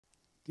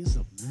What's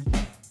up, man?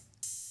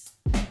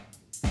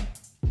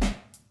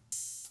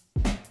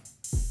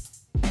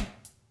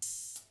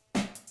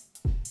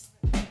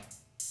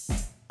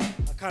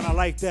 I kind of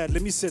like that.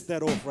 Let me set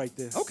that off right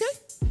there. Okay.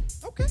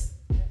 Okay.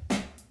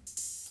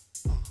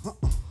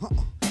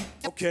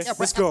 Okay,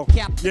 let's go.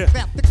 Yeah.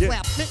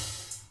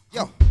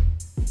 Yo.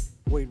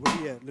 Wait, where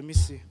you at? Let me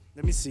see.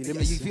 Let me see. Let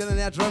me Are see. you feeling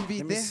that drum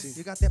beat there? see.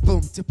 You got that boom,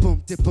 to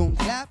boom, to boom,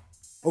 clap.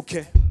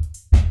 Okay.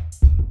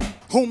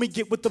 Homie,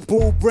 get with the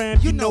bull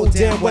brand. You know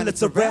damn well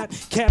it's a rap.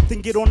 Captain,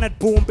 get on that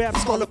boom bap.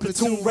 Scarlet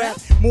platoon rap.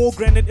 More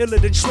grand and iller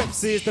than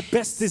Schweppes is. The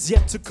best is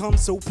yet to come,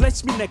 so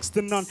pledge me next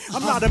to none.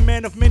 I'm not a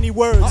man of many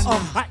words.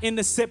 I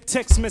intercept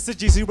text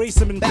messages, erase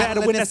them, and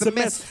battle with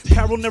SMS.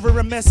 Carol never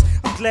a mess.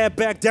 I'm glad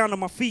back down on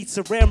my feet.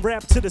 Saran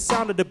rap to the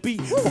sound of the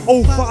beat. For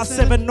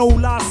 057, no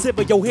lie,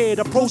 silver your head.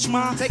 Approach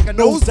mine. Take a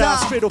nose dive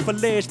nosedive. straight off a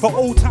ledge. For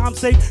old time's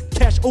sake,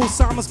 cash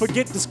Osama's,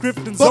 forget the script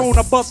and zone.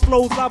 I bust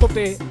flows live up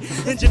there.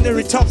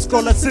 Engineering top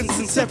scholar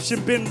since inception.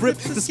 Been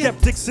ripped. The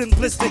skeptics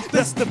simplistic.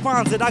 Best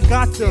defines it. I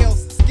got them.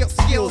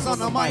 Skills on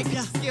the mic.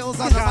 Skills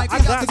on the mic.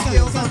 You got the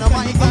skills on the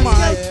mic.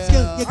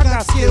 I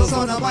got skills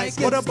on the mic.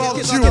 What about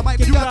you?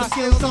 You got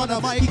skills on the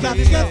mic. You got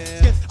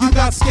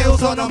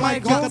skills on the mic.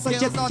 You got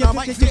skills on the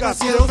mic. You got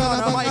skills on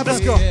the mic. Let's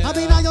go. I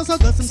mean, I also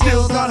got some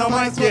Skills on the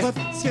mic,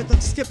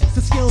 Skip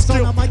the skills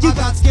on the mic. You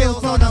got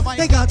skills on the mic.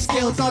 They got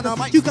skills on the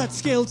mic. You got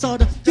skills on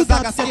the mic. You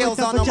got skills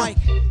on the mic.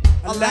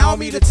 Allow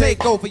me to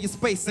take over your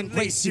space and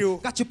grace you.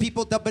 Got you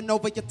people dubbing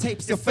over your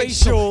tapes, your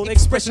facial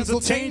expressions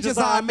will change as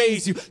I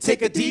amaze you.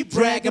 Take a deep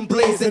drag and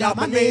blaze it out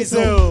my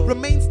nasal.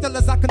 Remain still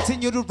as I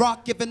continue to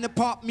rock, giving the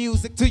pop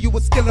music to you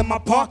with skill in my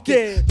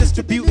pocket.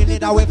 Distributing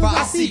it however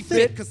I see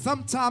fit. Cause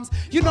sometimes,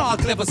 you know how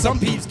clever some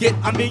peeps get.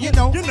 I mean, you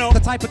know,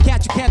 the type of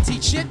cat you can't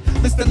teach shit.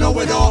 Mr.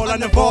 Know-it-all,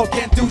 uninvolved,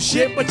 can't do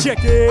shit. But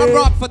check it. I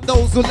rock for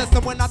those who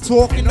listen when I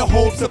talk in the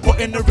hopes of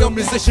putting the real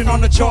musician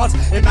on the charts.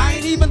 And I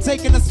ain't even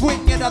taking a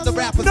swing at other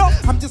rappers.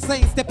 I'm just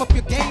saying, step up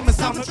your game and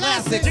sound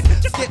classic.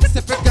 Skip,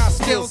 got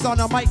skills on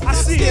the mic.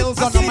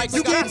 Skills on the mic.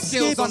 You got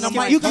skills on the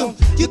mic. You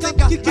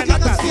think I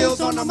got skills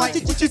on the mic?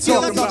 What you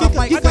talking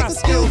about? You got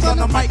skills on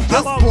the mic. You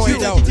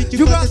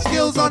got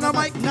skills on the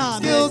mic.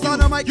 Skills on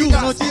the mic. You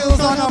got skills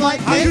on the mic.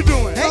 How you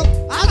doing?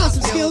 Hey, I got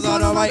some skills on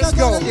the mic. Let's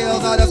go.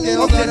 Skills on the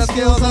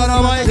skills on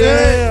the mic.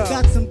 Yeah.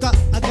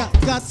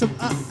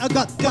 I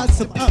got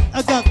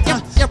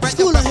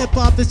school of hip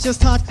hop is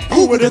just hot.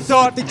 Who would have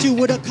thought that you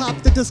would have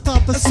copped the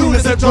discop as soon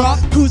as it drop?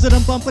 Cruising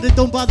and bumping it,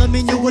 don't bother me.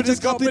 You would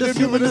just copy the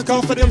few minutes,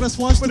 call for the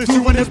response to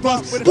 2 minutes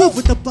box. Move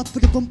with the bump,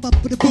 with the bump, up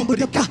with the boom, with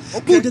the ga.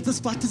 Move to the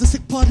spot to the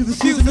sick party,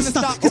 refusing to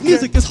stop. Cause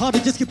music is hard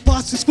to just get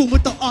bossed. We school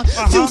with the art,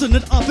 fusing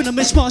it up in a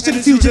mishmash, and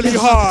it's usually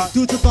hard.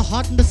 Due to the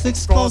heart and the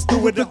six calls,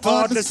 do it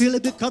regardless. Feel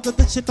it because of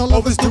the shit all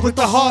of us do it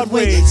the hard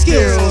way.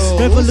 Skills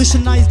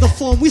revolutionize the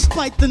form. We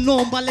spike the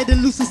norm by letting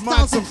loose the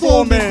styles and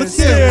forming. But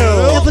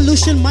still,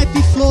 evolution might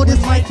be flawed.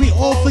 It's like we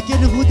all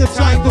forgetting who they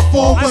tried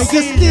before. But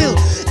still,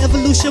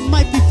 evolution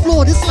might be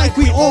flawed. It's like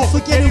we all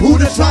forgetting who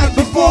they tried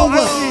before.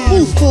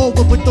 Move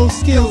forward with those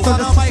skills on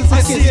the mic.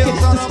 Skip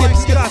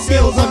the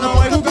skills on the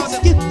mic.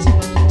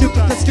 You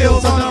got the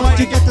skills on the mic.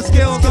 You got the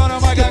skills on the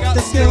mic. I got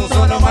the skills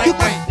on the mic.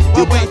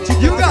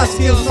 You got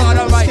skills on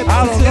the mic.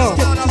 I don't know.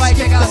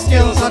 You got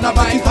skills on the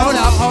mic. Hold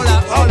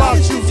up.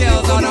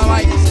 Skills on the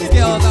mic.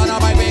 Skills on the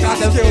mic. We got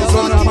the skills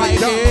on the mic.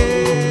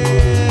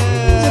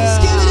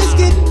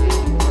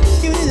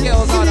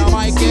 Skills on the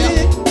mic.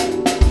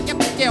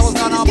 Skills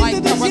on the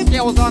mic.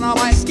 Skills on the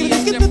mic.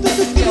 Skills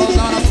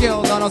on the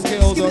skills on the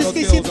skills on the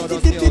skills on the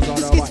skills on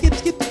the mic.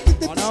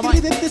 On the mic. On the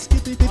mic.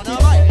 On the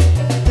mic.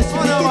 Skills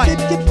on the mic.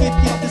 Get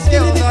the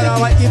skills on the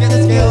mic.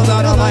 Skills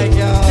on the mic.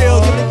 Skills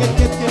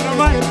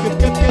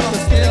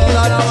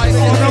on the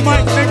mic. On the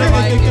mic, nigga.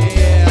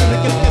 On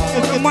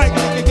the mic.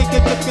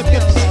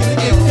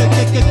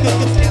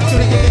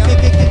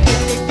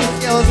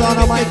 Skills on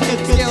the mic.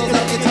 Skills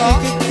on guitar.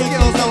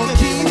 Skills on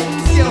key.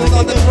 Skills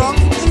on the drum.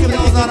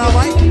 Skills on the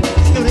mic.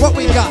 What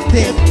we got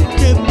there?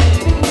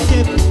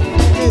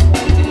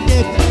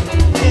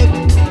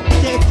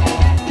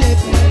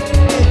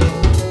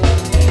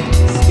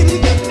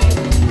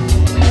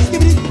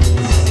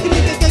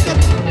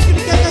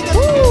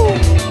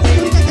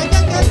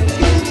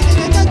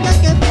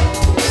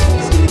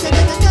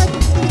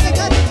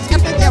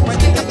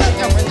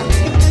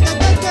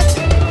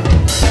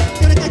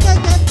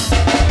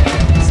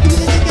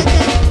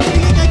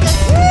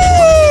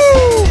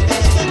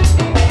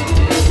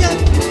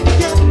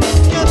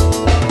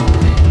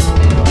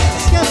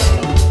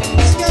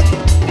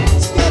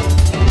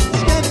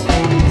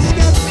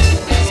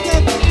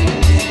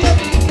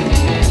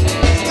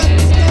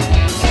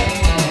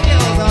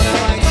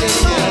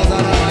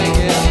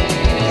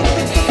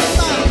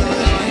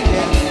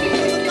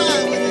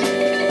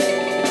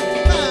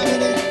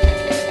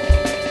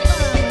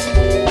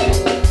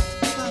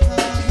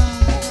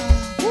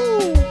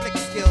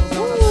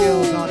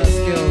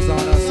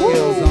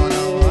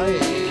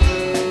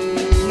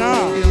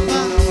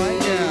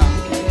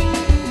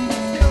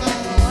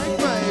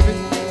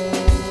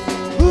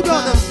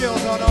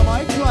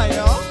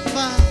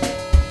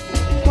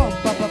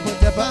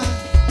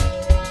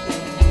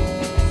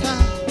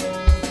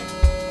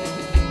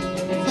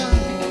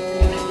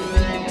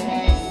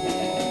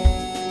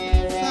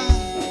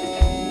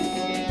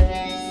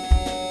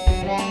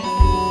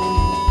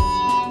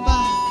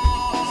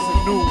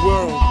 new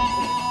world.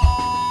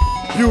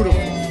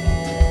 Beautiful.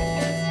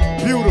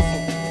 Beautiful.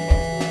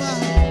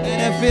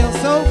 And it feels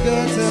so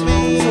good to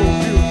me. So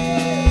beautiful.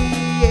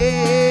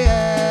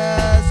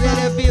 Yes, and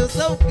it feels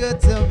so good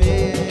to me.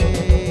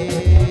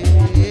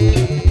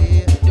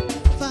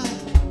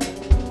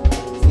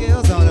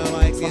 Skillz on the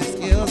mic,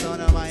 skills on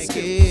the mic,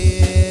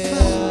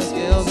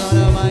 skills on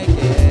the mic,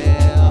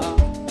 yeah.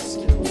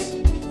 Skillz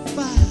on the mic.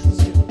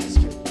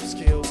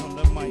 Skillz on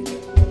the mic.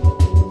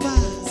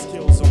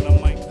 Skillz on the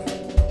mic.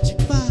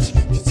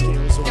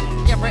 Skillz on the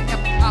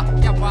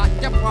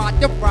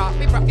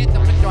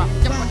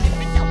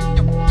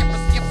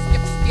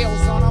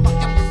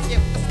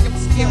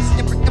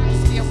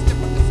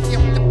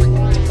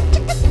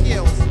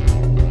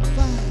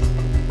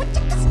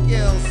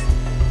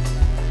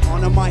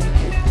mic.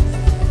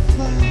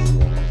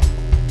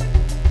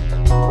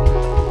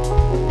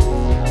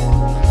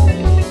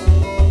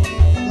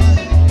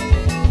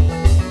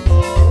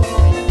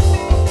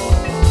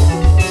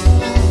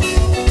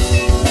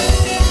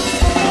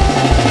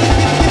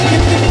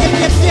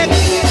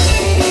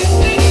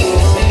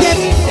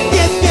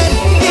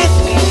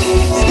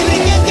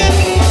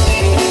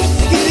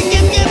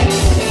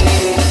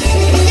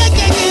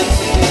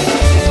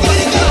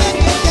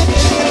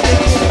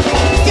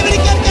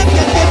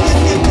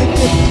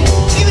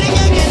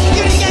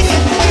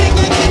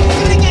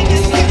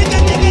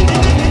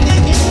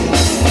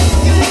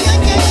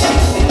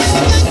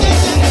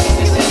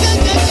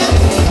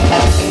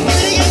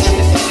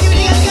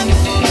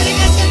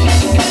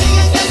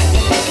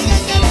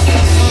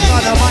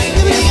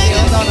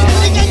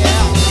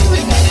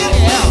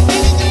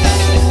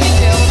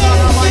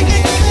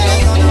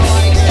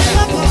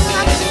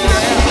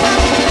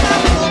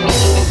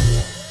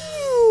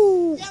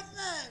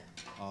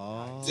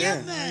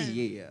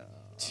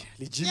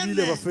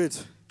 Jimmy var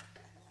fedt.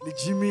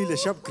 Jimmy er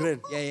sharp gren.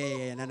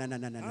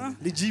 Ja.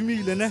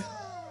 Jimmy ne.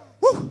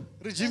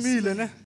 Jimmy ne.